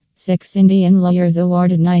6 Indian lawyers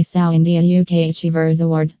awarded NISAU India UK Achievers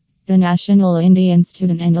Award. The National Indian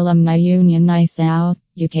Student and Alumni Union NISAU,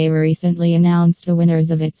 UK recently announced the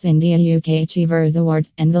winners of its India UK Achievers Award,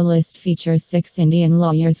 and the list features 6 Indian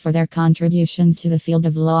lawyers for their contributions to the field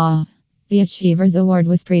of law. The Achievers Award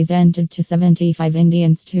was presented to 75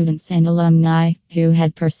 Indian students and alumni who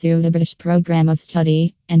had pursued a British program of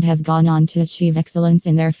study and have gone on to achieve excellence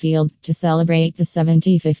in their field to celebrate the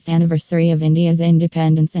 75th anniversary of India's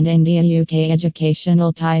independence and India-UK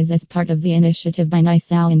educational ties as part of the initiative by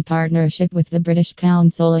NISAU in partnership with the British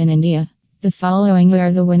Council in India. The following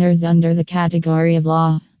are the winners under the category of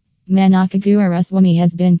law. Menaka Guraswamy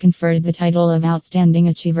has been conferred the title of Outstanding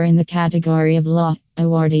Achiever in the category of law.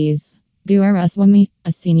 Awardees: Guraswamy,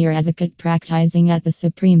 a senior advocate practicing at the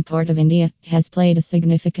Supreme Court of India, has played a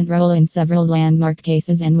significant role in several landmark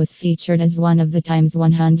cases and was featured as one of the Times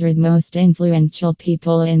 100 most influential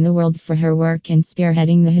people in the world for her work in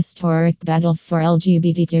spearheading the historic battle for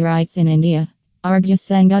LGBTQ rights in India. Arghya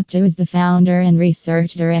Sengupta is the founder and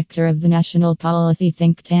research director of the national policy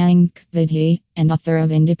think tank, Vidhi, and author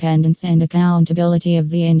of Independence and Accountability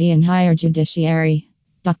of the Indian Higher Judiciary.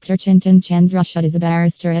 Dr. Chintan Chandrashud is a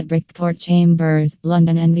barrister at Brick Court Chambers,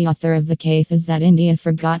 London, and the author of The Cases That India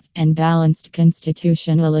Forgot and Balanced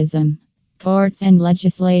Constitutionalism. Courts and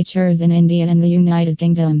Legislatures in India and the United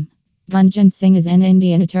Kingdom. Gunjan Singh is an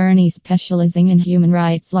Indian attorney specializing in human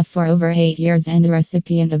rights law for over 8 years and a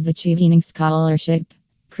recipient of the Chevening Scholarship.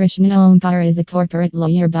 Krishna Omkar is a corporate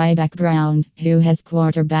lawyer by background who has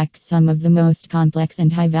quarterbacked some of the most complex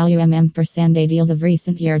and high-value M&A deals of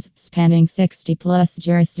recent years, spanning 60-plus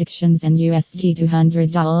jurisdictions and USD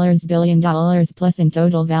 $200 billion plus in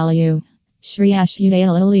total value. Shri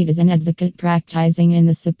Ashudale Lalit is an advocate practicing in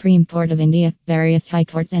the Supreme Court of India, various high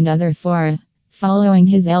courts and other fora. Following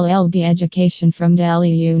his LLB education from Delhi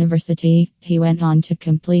University, he went on to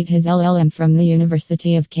complete his LLM from the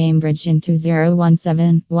University of Cambridge in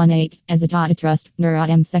 2017-18 as a Tata Trust,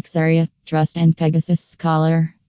 Narottam Seksaria, Trust and Pegasus Scholar.